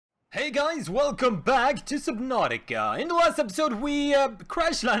Hey guys, welcome back to Subnautica. In the last episode we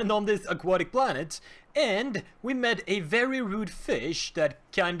crash landed on this aquatic planet and we met a very rude fish that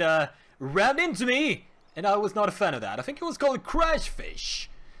kinda ran into me and I was not a fan of that. I think it was called a crash fish.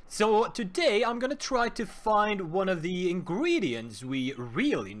 So today I'm gonna try to find one of the ingredients we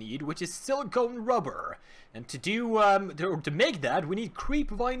really need, which is silicone rubber. And to do to make that we need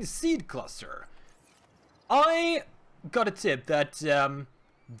Creepvine seed cluster. I got a tip that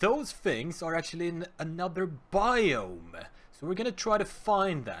those things are actually in another biome. So we're gonna try to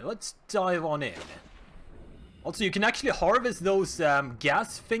find that. Let's dive on in. Also, you can actually harvest those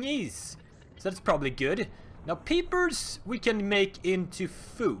gas thingies. So that's probably good. Now, peepers we can make into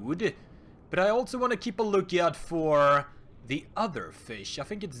food. But I also want to keep a lookout for the other fish. I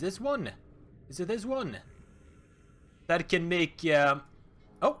think it's this one. Is it this one? That can make...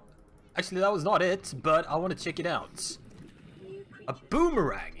 Oh, actually that was not it. But I want to check it out. A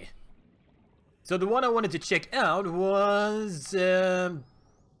boomerang. So the one I wanted to check out was the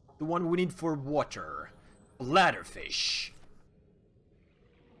one we need for water. Bladderfish.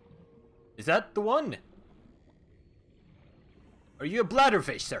 Is that the one? Are you a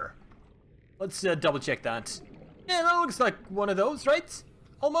bladderfish, sir? Let's double check that. Yeah, that looks like one of those, right?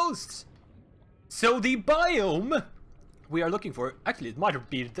 Almost. So the biome we are looking for, actually it might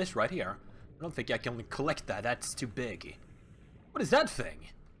be this right here. I don't think I can collect that, that's too big. What is that thing?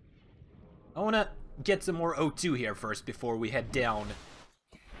 I want to get some more O2 here first before we head down.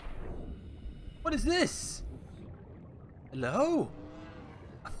 What is this? Hello?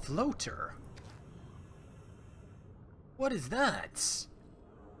 A floater. What is that?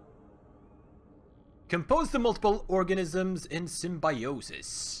 Composed of multiple organisms in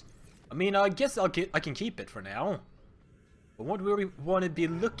symbiosis. I mean, I guess I can keep it for now. But what we want to be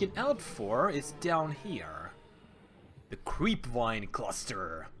looking out for is down here. The Creepvine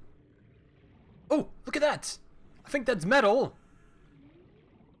cluster. Oh, look at that! I think that's metal.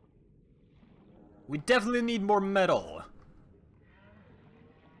 We definitely need more metal.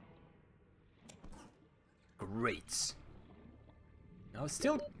 Great. Now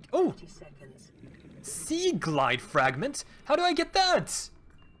still... Oh! Sea glide fragment? How do I get that?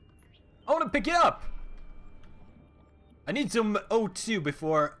 I want to pick it up. I need some O2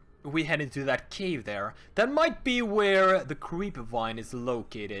 before we head into that cave there. That might be where the Creepvine is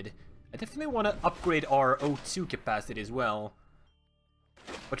located. I definitely want to upgrade our O2 capacity as well.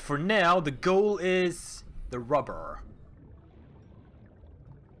 But for now, the goal is the rubber.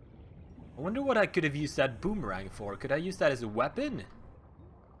 I wonder what I could have used that boomerang for. Could I use that as a weapon?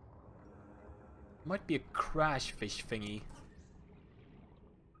 Might be a crash fish thingy.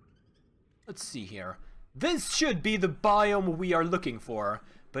 Let's see here. This should be the biome we are looking for.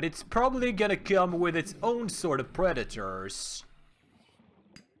 But it's probably gonna come with its own sort of predators.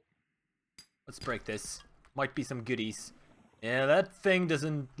 Let's break this. Might be some goodies. Yeah, that thing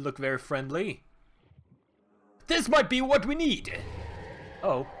doesn't look very friendly. This might be what we need!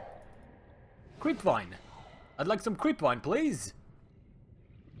 Oh. Creepvine. I'd like some creepvine, please.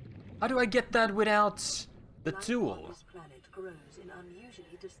 How do I get that without the tool?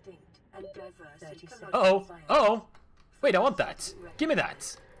 Uh-oh. Uh-oh. Wait, I want that. Give me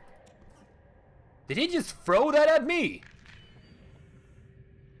that. Did he just throw that at me?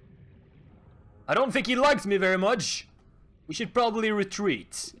 I don't think he likes me very much. We should probably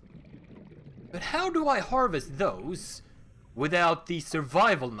retreat. But how do I harvest those without the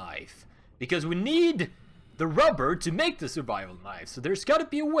survival knife? Because we need the rubber to make the survival knife, so there's gotta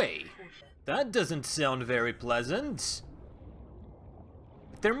be a way. That doesn't sound very pleasant.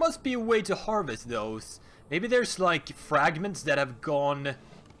 But there must be a way to harvest those. Maybe there's like fragments that have gone...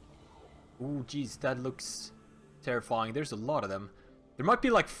 Ooh, geez, that looks terrifying. There's a lot of them. There might be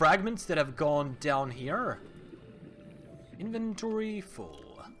like fragments that have gone down here. Inventory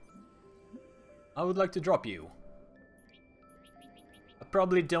full. I would like to drop you. I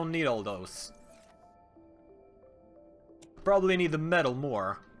probably don't need all those. Probably need the metal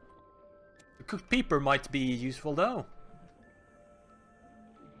more. The cooked peeper might be useful though.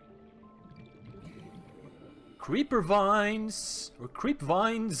 Creeper vines or creep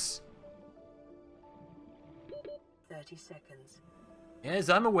vines. 30 seconds. Yes,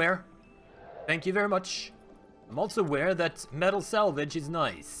 I'm aware. Thank you very much. I'm also aware that metal salvage is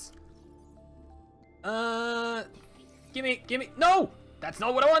nice. Gimme. No! That's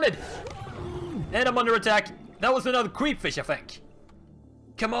not what I wanted! And I'm under attack. That was another creepfish, I think.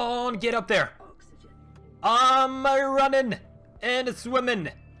 Come on, get up there. I'm running and swimming.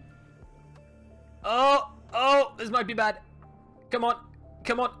 Oh, this might be bad. Come on.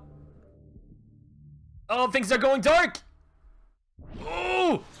 Oh, things are going dark.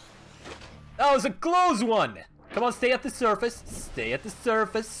 Oh, That was a close one! Come on, stay at the surface. Stay at the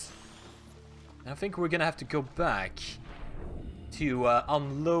surface. I think we're gonna have to go back to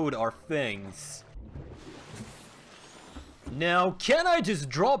unload our things. Now, can I just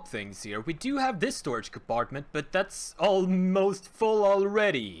drop things here? We do have this storage compartment, but that's almost full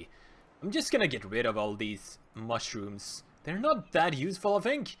already. I'm just gonna get rid of all these mushrooms. They're not that useful, I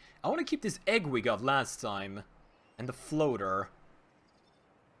think. I want to keep this egg we got last time. And the floater.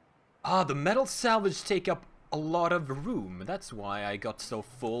 Ah, the metal salvage take up a lot of room. That's why I got so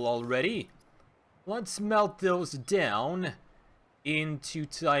full already. Let's melt those down into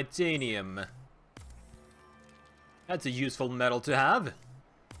titanium. That's a useful metal to have.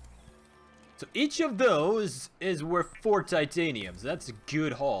 So each of those is worth 4 titaniums. That's a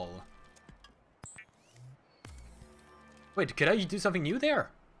good haul. Wait, could I do something new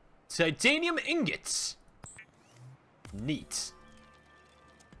there? Titanium ingots. Neat.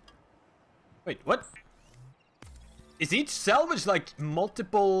 Wait, what? Is each salvage like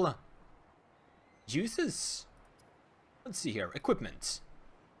multiple uses? Let's see here. Equipment.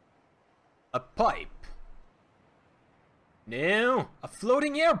 A pipe. No, a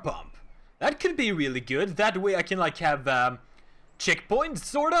floating air pump. That could be really good. That way I can like have checkpoints,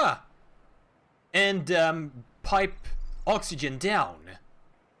 sorta. And pipe oxygen down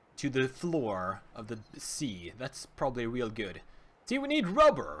to the floor of the sea. That's probably real good. See, we need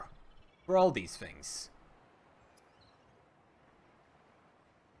rubber for all these things.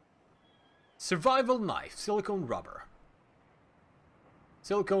 Survival knife, silicone rubber.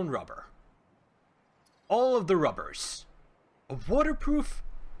 Silicone rubber. All of the rubbers. A waterproof.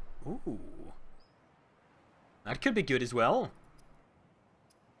 Ooh. That could be good as well.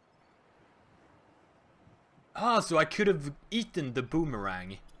 Ah, so I could have eaten the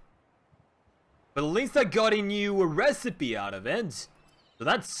boomerang. But at least I got a new recipe out of it. So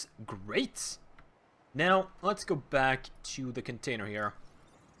that's great. Now, let's go back to the container here.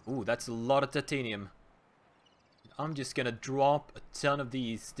 Ooh, that's a lot of titanium. I'm just gonna drop a ton of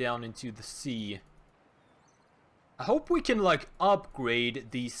these down into the sea. I hope we can, like, upgrade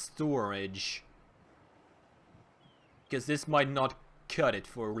the storage. Because this might not cut it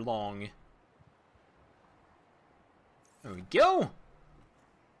for long. There we go.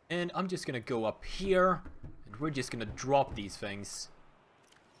 And I'm just gonna go up here. And we're just gonna drop these things.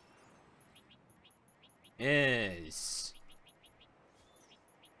 Yes.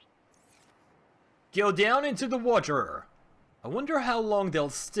 Go down into the water. I wonder how long they'll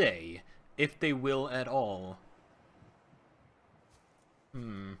stay. If they will at all.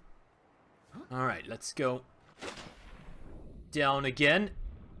 Alright, let's go down again.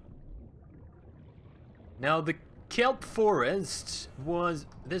 Now the kelp forest was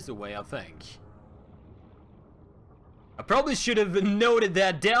this way, I think. I probably should have noted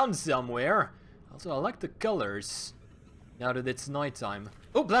that down somewhere. Also, I like the colors. Now that it's nighttime.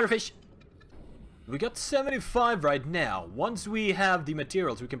 Oh, bladderfish! We got 75 right now. Once we have the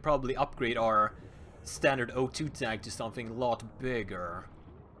materials, we can probably upgrade our standard O2 tank to something a lot bigger.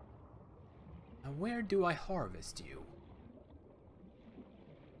 Now, where do I harvest you?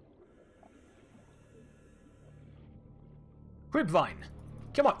 Creepvine!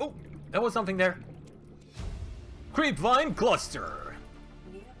 Come on! Oh, there was something there. Creepvine cluster!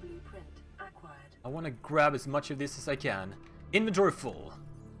 New blueprint acquired. I want to grab as much of this as I can. Inventory full.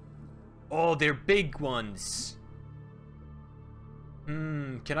 Oh, they're big ones.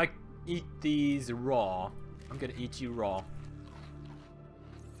 Can I eat these raw? I'm gonna eat you raw.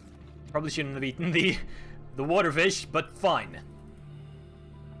 Probably shouldn't have eaten the water fish, but fine.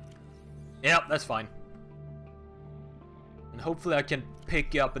 Yeah, that's fine. And hopefully I can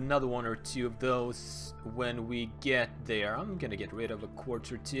pick up another one or two of those when we get there. I'm gonna get rid of a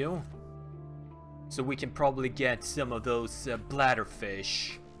quartz or two. So we can probably get some of those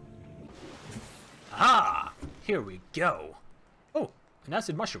bladderfish. Ah! Here we go. Oh, an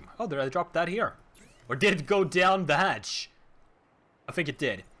acid mushroom. Oh, did I drop that here? Or did it go down the hatch? I think it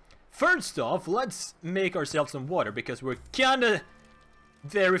did. First off, let's make ourselves some water because we're kinda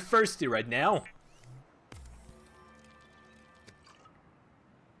very thirsty right now.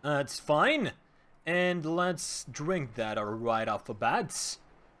 That's fine. And let's drink that right off the bat.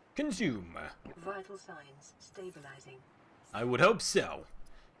 Consume. Vital signs stabilizing. I would hope so.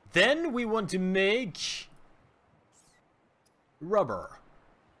 Then we want to make rubber.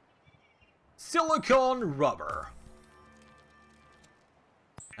 Silicone rubber.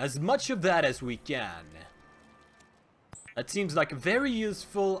 As much of that as we can. That seems like a very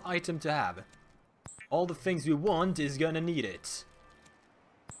useful item to have. All the things we want is gonna need it.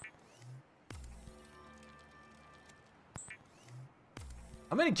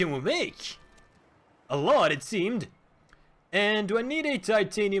 How many can we make? A lot, it seemed. And do I need a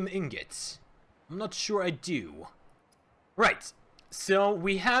titanium ingot? I'm not sure I do. Right, so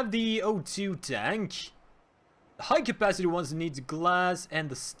we have the O2 tank. The high capacity ones needs glass and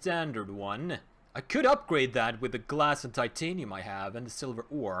the standard one. I could upgrade that with the glass and titanium I have and the silver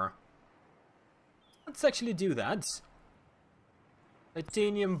ore. Let's actually do that.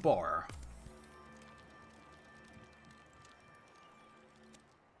 Titanium bar.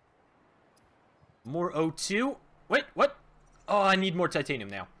 More O2. Wait, what? Oh, I need more titanium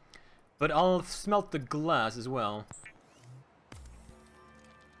now. But I'll smelt the glass as well.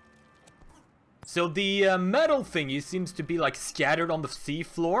 So the metal thingy seems to be like scattered on the sea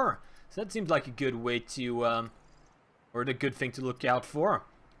floor. So that seems like a good way to, or the good thing to look out for.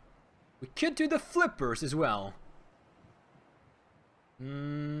 We could do the flippers as well.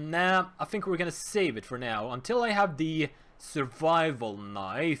 Nah, I think we're gonna save it for now. Until I have the survival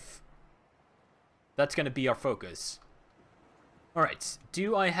knife. That's gonna be our focus. Alright,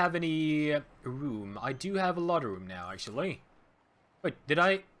 do I have any room? I do have a lot of room now, actually. Wait, did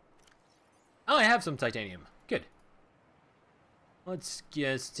I... Oh, I have some titanium. Good. Let's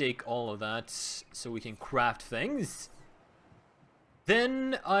just take all of that so we can craft things.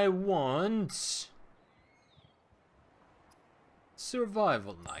 Then I want...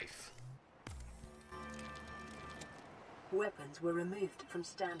 survival knife. Weapons were removed from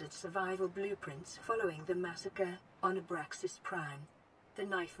standard survival blueprints following the massacre on Abraxas Prime. The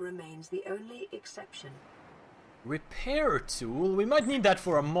knife remains the only exception. Repair tool? We might need that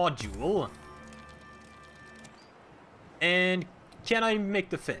for a module. And can I make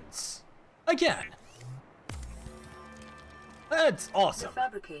the fins? Again! That's awesome! The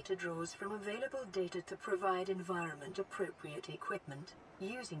fabricator draws from available data to provide environment-appropriate equipment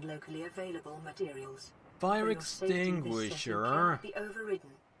using locally available materials. Fire For your safety, this extinguisher. setting cannot be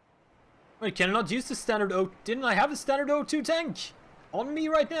overridden. Wait, can I not use the standard O... Didn't I have a standard O2 tank on me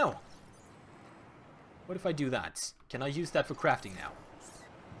right now? What if I do that? Can I use that for crafting now?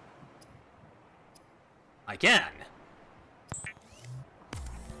 I can!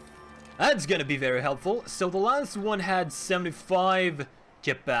 That's gonna be very helpful. So the last one had 75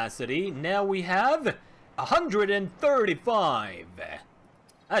 capacity. Now we have 135.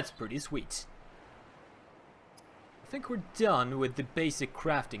 That's pretty sweet. I think we're done with the basic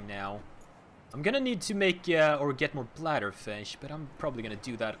crafting now. I'm gonna need to make or get more bladderfish, but I'm probably gonna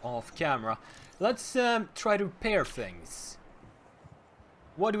do that off camera. Let's try to repair things.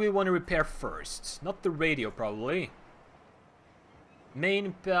 What do we want to repair first? Not the radio, probably.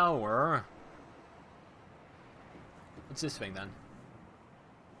 Main power. What's this thing then?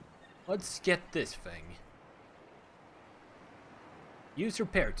 Let's get this thing. Use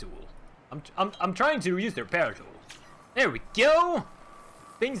repair tool. I'm trying to use the repair tool. There we go.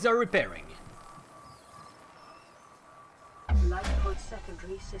 Things are repairing. Lifepod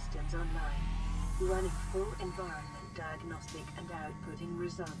secondary systems online. Running full environment diagnostic and outputting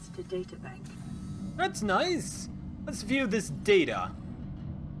results to databank. That's nice. Let's view this data.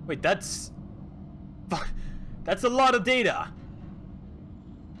 Wait, that's... that's a lot of data.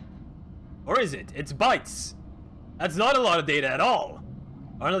 Or is it? It's bytes. That's not a lot of data at all.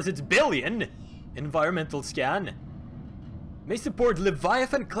 Unless it's billion. Environmental scan. May support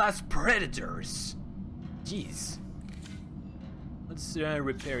Leviathan-class predators. Jeez. Let's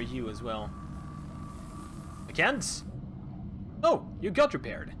repair you as well. I can't? Oh, you got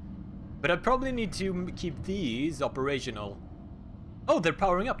repaired. But I probably need to keep these operational. Oh, they're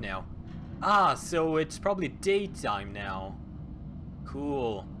powering up now. Ah, so it's probably daytime now.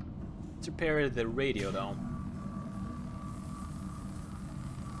 Cool. Let's repair the radio though.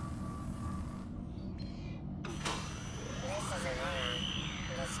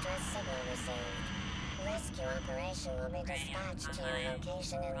 Rescue operation will be dispatched to your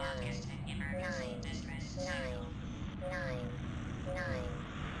location in 9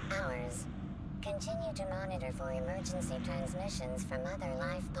 hours. Continue to monitor for emergency transmissions from other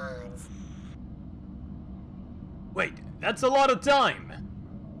life pods. Wait, that's a lot of time!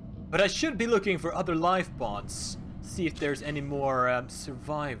 But I should be looking for other life pods. See if there's any more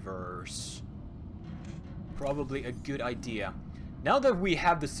survivors. Probably a good idea. Now that we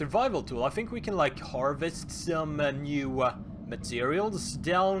have the survival tool, I think we can like harvest some new materials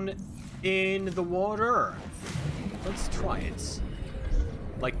down in the water. Let's try it.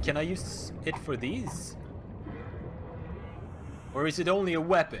 Like, can I use it for these? Or is it only a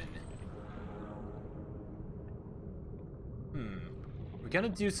weapon? We're gonna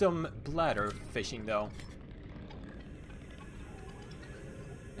do some bladder fishing though.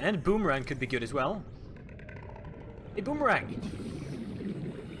 And boomerang could be good as well. Hey, boomerang!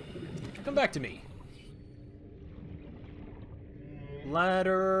 Come back to me.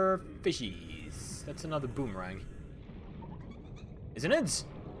 Bladder fishies. That's another boomerang. Isn't it?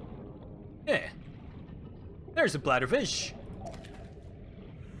 Yeah. There's a bladderfish.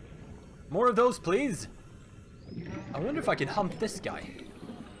 More of those, please. I wonder if I can hump this guy.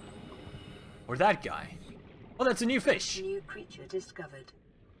 Or that guy. Oh, that's a new fish. New creature discovered.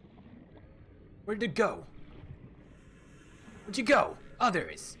 Where'd it go? Where'd you go? Oh, there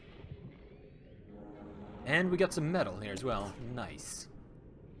it is. And we got some metal here as well. Nice.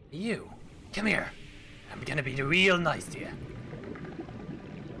 You, come here. I'm gonna be real nice to you.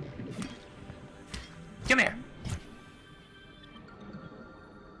 Come here.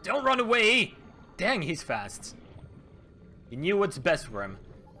 Don't run away. Dang, he's fast. He knew what's best for him.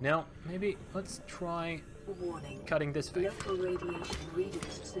 Now, maybe let's try cutting this thing. Local radiation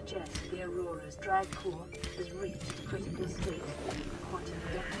readings suggest the Aurora's drag core has reached critical state. Quantum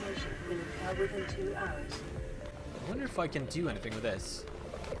detonation will occur within 2 hours. I wonder if I can do anything with this.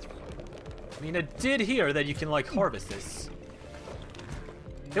 I mean, I did hear that you can, like, harvest this.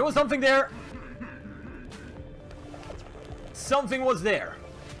 There was something there! Something was there!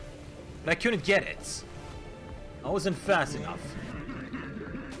 But I couldn't get it. I wasn't fast enough.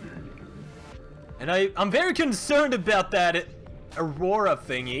 And I'm very concerned about that Aurora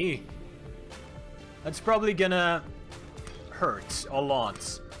thingy. That's probably gonna hurt a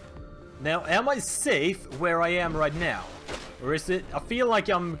lot. Now, am I safe where I am right now? Or is it... I feel like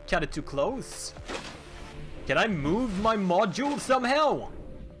I'm kinda too close. Can I move my module somehow?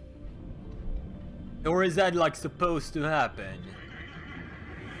 Or is that, like, supposed to happen?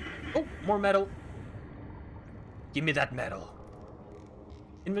 Oh, more metal. Give me that metal.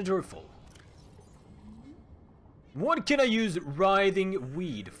 Inventory full. What can I use writhing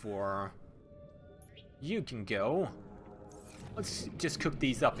weed for? You can go. Let's just cook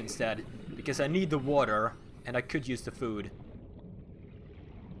these up instead, because I need the water, and I could use the food.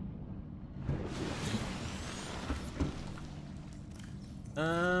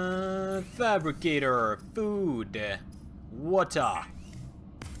 Fabricator, food, water.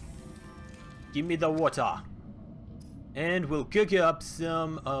 Give me the water. And we'll cook up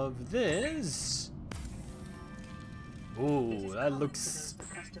some of this. Ooh, that looks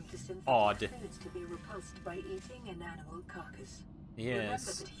odd. To be repulsed by eating an animal carcass. Yes.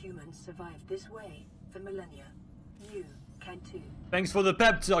 Remember that humans survived this way for millennia. You can too. Thanks for the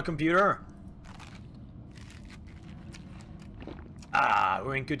pep talk, computer. Ah,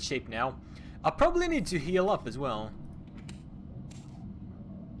 we're in good shape now. I'll probably need to heal up as well.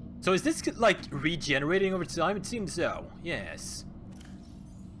 So is this, like, regenerating over time? It seems so. Yes.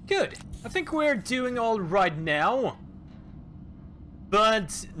 Good. I think we're doing all right now.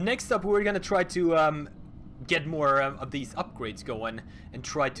 But next up, we're gonna try to get more of these upgrades going and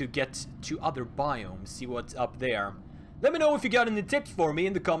try to get to other biomes, see what's up there. Let me know if you got any tips for me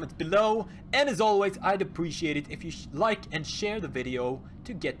in the comments below, and as always, I'd appreciate it if you like and share the video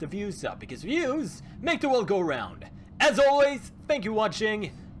to get the views up, because views make the world go round. As always, thank you for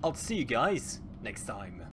watching. I'll see you guys next time.